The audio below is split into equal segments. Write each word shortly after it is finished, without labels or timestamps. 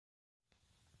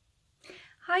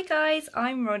Hi guys,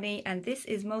 I'm Ronni and this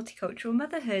is Multicultural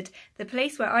Motherhood, the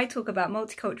place where I talk about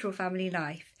multicultural family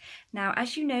life. Now,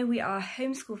 as you know, we are a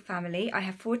homeschool family. I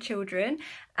have 4 children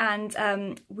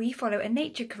and we follow a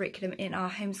nature curriculum in our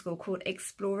homeschool called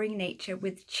Exploring Nature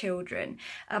with Children.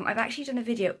 I've actually done a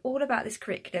video all about this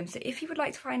curriculum, so if you would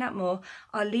like to find out more,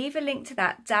 I'll leave a link to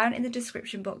that down in the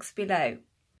description box below.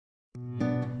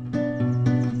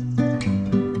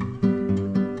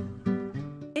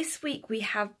 This week we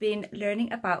have been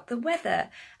learning about the weather.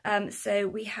 So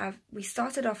we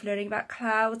started off learning about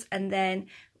clouds, and then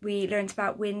we learned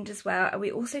about wind as well, and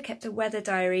we also kept a weather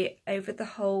diary over the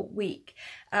whole week.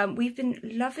 We've been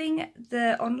loving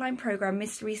the online program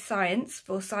Mystery Science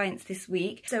for science this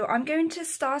week. So I'm going to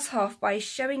start off by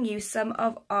showing you some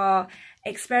of our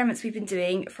experiments we've been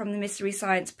doing from the Mystery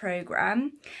Science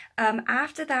program.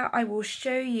 After that, I will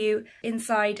show you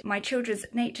inside my children's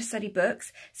nature study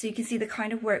books so you can see the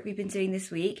kind of work we've been doing this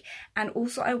week, and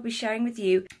also I will be sharing with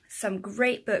you some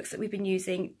great books that we've been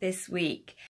using this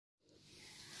week.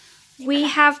 We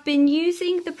have been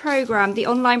using the program, the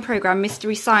online program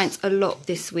Mystery Science, a lot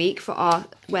this week for our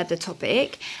weather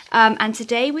topic, and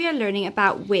today we are learning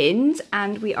about wind,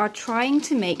 and we are trying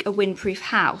to make a windproof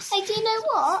house. Hey, do you know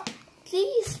what?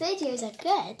 These videos are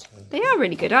good. They are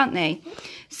really good, aren't they?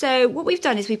 So what we've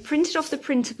done is we've printed off the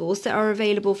printables that are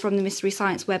available from the Mystery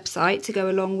Science website to go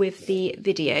along with the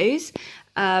videos.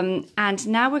 And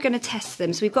now we're going to test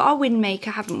them. So we've got our wind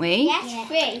maker, haven't we? Yes,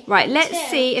 3. Right, let's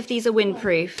see if these are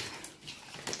windproof.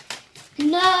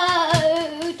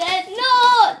 No, they're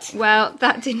not. Well,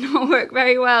 that did not work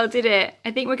very well, did it?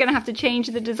 I think we're going to have to change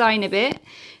the design a bit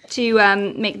to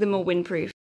make them more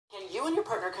windproof. Can you and your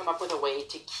partner come up with a way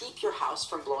to keep your house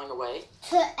from blowing away?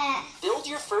 Put Build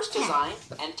your first design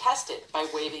and test it by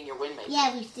waving your windmaker.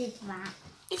 Yeah, we did that.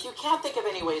 If you can't think of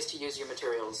any ways to use your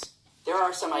materials, there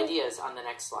are some ideas on the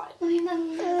next slide.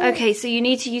 Okay, so you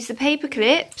need to use the paper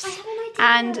clips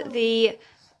and the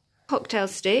cocktail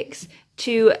sticks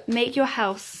to make your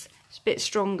house a bit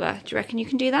stronger. Do you reckon you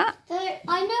can do that? So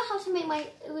I know how to make my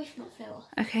roof not fall.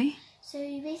 Okay. So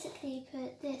you basically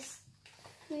put this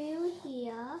through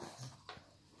here,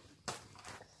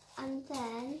 and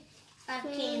then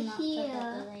through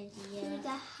here to the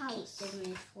house.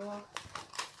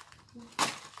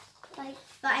 Like,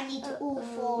 but I need all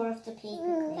 4 of the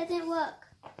paper. That didn't work.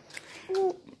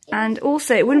 And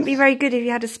also, it wouldn't be very good if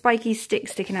you had a spiky stick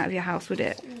sticking out of your house, would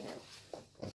it? No.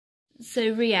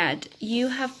 So Riyadh, you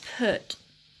have put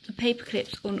the paper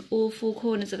clips on all 4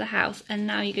 corners of the house, and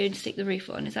now you're going to stick the roof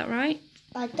on, is that right?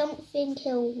 I don't think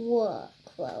it'll work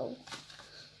well.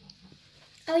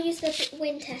 I'll use the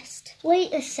wind test.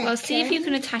 Wait a second. Well, see if you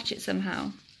can attach it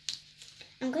somehow.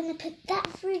 I'm going to put that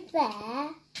through there.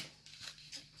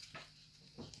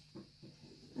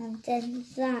 And then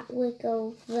that will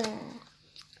go there.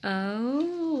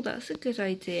 Oh, that's a good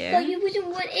idea. But you wouldn't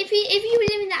want, if you were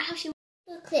living in that house, you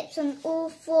would put clips on all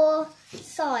 4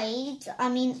 sides,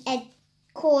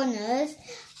 corners,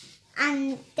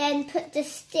 and then put the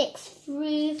sticks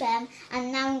through them,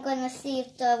 and now I'm going to see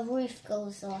if the roof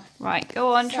goes off. Right,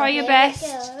 go on, So try your here best.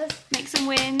 it goes. Make some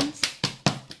wind.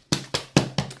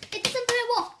 It doesn't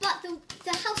blow off, but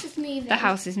the house is moving. The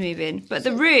house is moving, but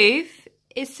the roof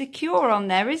is secure on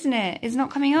there, isn't it? It's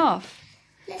not coming off.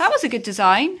 That was a good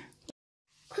design.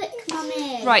 Quick,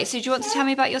 Mummy. Right, so do you want to tell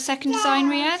me about your second design,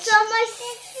 Riyadh? So on my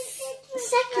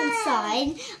second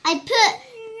side, I put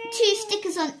 2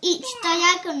 stickers on each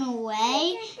diagonal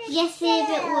way. Yes, see if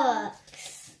it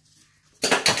works.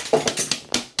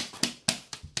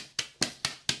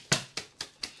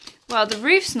 Well, the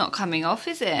roof's not coming off,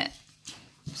 is it?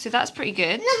 So that's pretty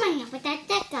good. No, but that's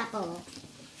double.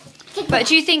 But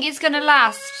do you think it's going to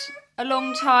last a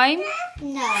long time?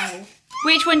 No.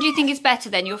 Which one do you think is better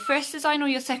then, your first design or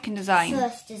your second design?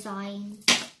 First design.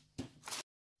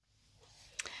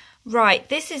 Right,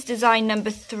 this is design number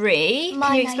 3.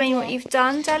 Can you explain what you've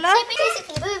done, Della? So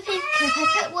basically, with a paper clip, I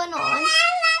put one on,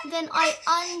 then I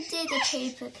undid the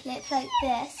paper clip like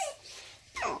this.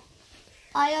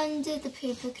 I undid the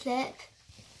paper clip,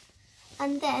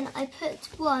 and then I put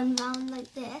one round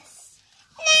like this.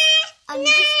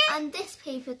 And this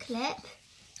paper clip,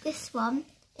 this one,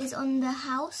 is on the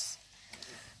house.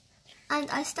 And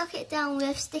I stuck it down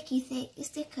with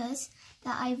stickers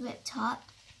that I ripped up.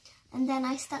 And then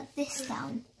I stuck this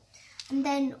down. And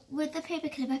then with the paper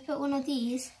clip, I put one of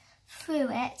these through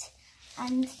it.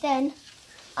 And then,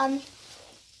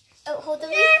 hold the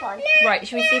roof on. Right,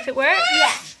 should we see if it works?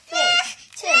 Yeah. 3,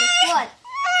 2, 1.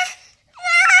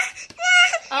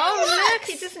 Oh, look,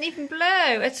 it doesn't even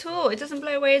blow at all. It doesn't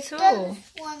blow away at all.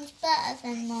 This one's better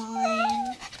than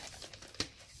mine. It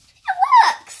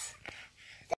works!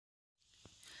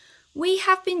 We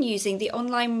have been using the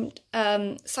online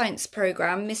science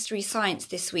programme, Mystery Science,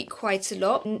 this week quite a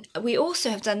lot. We also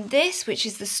have done this, which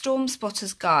is the Storm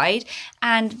Spotter's Guide,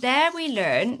 and there we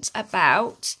learnt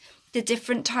about the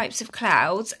different types of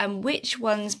clouds and which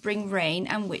ones bring rain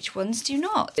and which ones do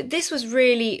not. This was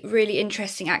really, really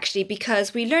interesting actually,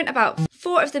 because we learnt about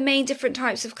 4 of the main different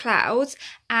types of clouds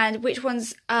and which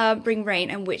ones bring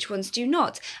rain and which ones do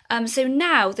not. So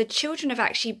now the children have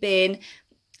actually been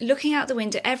looking out the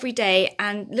window every day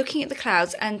and looking at the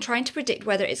clouds and trying to predict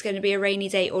whether it's going to be a rainy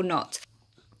day or not.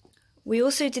 We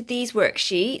also did these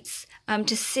worksheets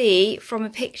to see from a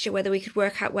picture whether we could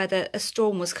work out whether a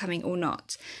storm was coming or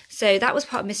not. So that was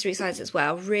part of Mystery Science as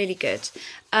well, really good.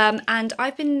 And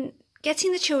I've been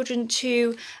getting the children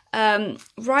to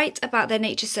write about their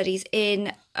nature studies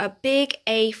in a big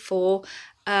A4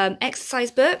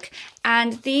 exercise book,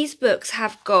 and these books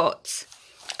have got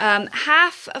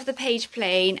half of the page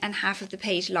plain and half of the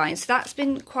page line. So that's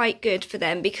been quite good for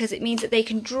them because it means that they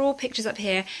can draw pictures up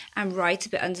here and write a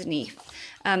bit underneath,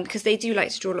 because they do like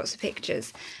to draw lots of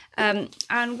pictures.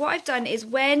 And what I've done is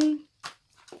when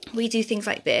we do things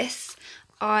like this,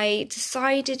 I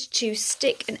decided to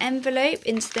stick an envelope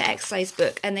into the exercise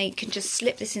book and they can just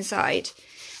slip this inside.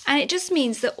 And it just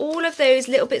means that all of those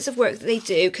little bits of work that they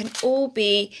do can all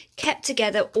be kept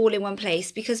together all in one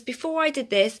place. Because before I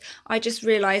did this, I just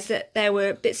realised that there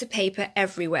were bits of paper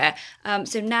everywhere.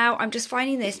 So now I'm just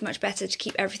finding this much better to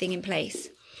keep everything in place.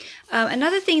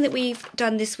 Another thing that we've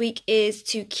done this week is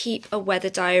to keep a weather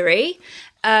diary.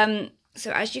 So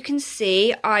as you can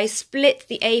see, I split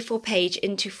the A4 page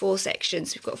into 4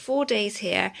 sections. We've got 4 days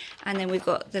here, and then we've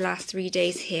got the last 3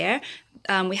 days here.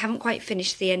 We haven't quite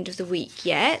finished the end of the week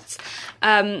yet.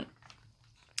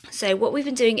 So what we've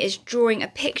been doing is drawing a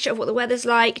picture of what the weather's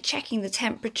like, checking the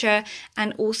temperature,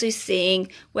 and also seeing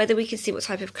whether we can see what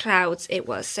type of clouds it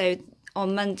was. So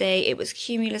on Monday, it was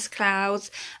cumulus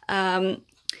clouds.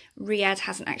 Riyadh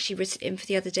hasn't actually written in for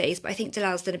the other days, but I think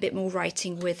Dalal's done a bit more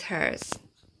writing with hers.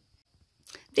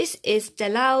 This is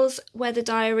Dalal's weather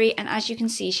diary, and as you can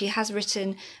see, she has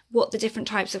written what the different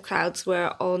types of clouds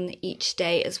were on each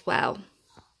day as well.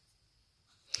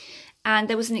 And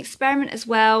there was an experiment as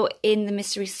well in the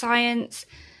Mystery Science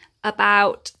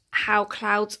about how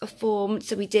clouds are formed.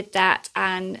 So we did that,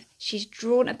 and she's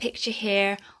drawn a picture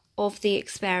here of the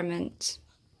experiment.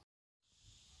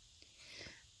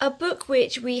 A book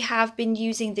which we have been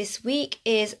using this week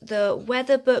is the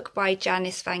Weather Book by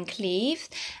Janice Van Cleave,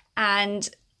 and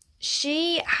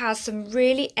she has some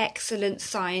really excellent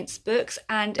science books,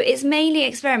 and it's mainly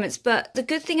experiments, but the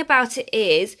good thing about it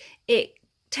is it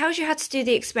tells you how to do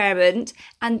the experiment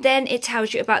and then it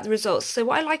tells you about the results. So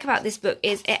what I like about this book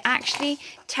is it actually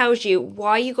tells you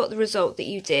why you got the result that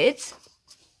you did.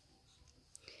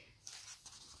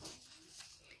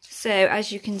 So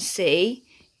as you can see,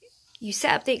 you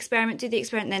set up the experiment, do the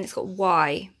experiment, and then it's got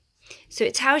why. So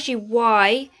it tells you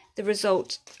why the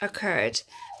result occurred.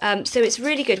 So it's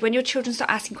really good when your children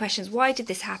start asking questions, why did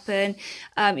this happen?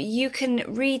 You can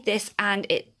read this and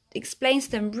it explains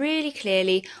to them really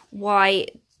clearly why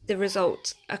the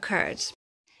result occurred.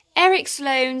 Eric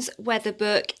Sloane's weather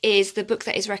book is the book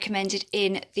that is recommended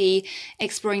in the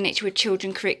Exploring Nature with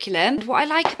Children curriculum. And what I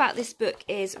like about this book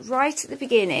is right at the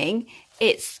beginning,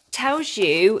 it tells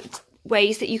you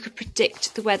ways that you could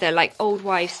predict the weather, like old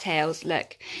wives' tales,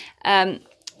 look.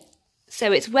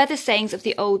 So it's weather sayings of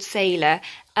the old sailor.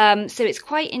 So it's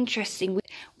quite interesting.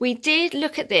 We did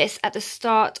look at this at the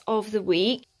start of the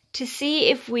week to see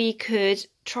if we could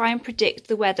try and predict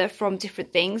the weather from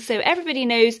different things. So everybody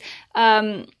knows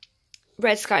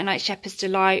red sky at night, shepherd's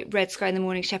delight, red sky in the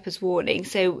morning, shepherd's warning.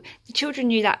 So the children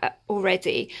knew that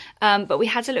already. But we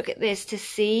had to look at this to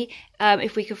see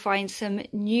if we could find some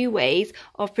new ways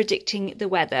of predicting the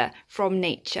weather from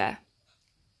nature.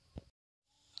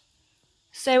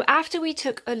 So after we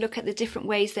took a look at the different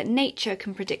ways that nature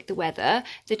can predict the weather,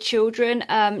 the children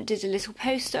did a little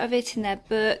poster of it in their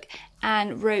book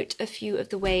and wrote a few of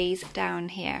the ways down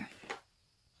here.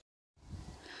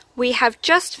 We have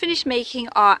just finished making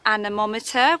our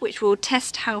anemometer, which will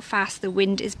test how fast the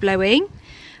wind is blowing.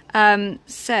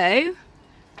 So,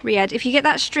 Riyadh, if you get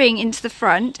that string into the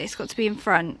front, it's got to be in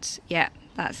front. Yeah,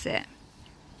 that's it.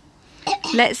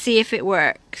 Let's see if it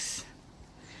works.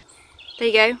 There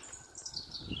you go.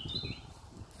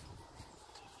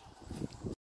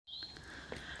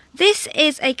 This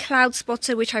is a cloud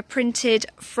spotter which I printed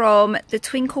from the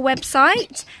Twinkle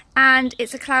website, and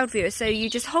it's a cloud viewer. So you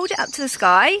just hold it up to the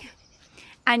sky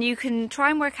and you can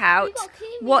try and work out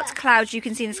what clouds you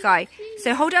can see in the sky.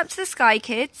 So hold it up to the sky,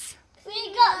 kids.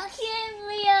 We got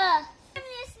cumulus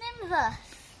nimbus.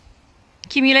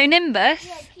 Cumulonimbus?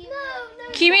 Yeah, no,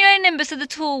 Cumulonimbus are the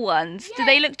tall ones. Yeah. Do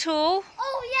they look tall?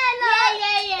 Oh yeah,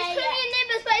 look. Yeah. It's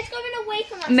cumulonimbus, but it's going away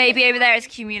from us. Maybe over there is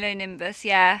cumulonimbus,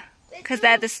 yeah. Because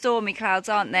they're the stormy clouds,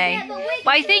 aren't they? Yeah,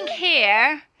 but I think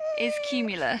here is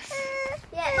cumulus.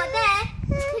 Yeah, but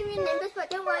there is cumulonimbus, but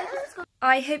don't worry.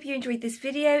 I hope you enjoyed this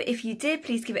video. If you did,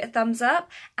 please give it a thumbs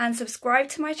up and subscribe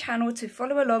to my channel to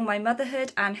follow along my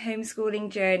motherhood and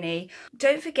homeschooling journey.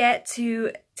 Don't forget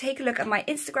to take a look at my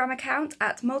Instagram account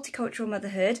at Multicultural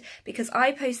Motherhood, because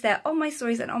I post there on my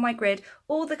stories and on my grid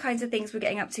all the kinds of things we're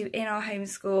getting up to in our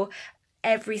homeschool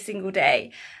every single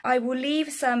day. I will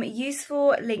leave some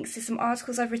useful links to some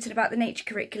articles I've written about the nature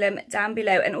curriculum down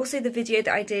below, and also the video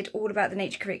that I did all about the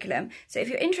nature curriculum. So if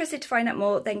you're interested to find out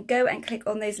more, then go and click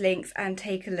on those links and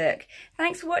take a look.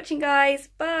 Thanks for watching, guys.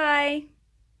 Bye.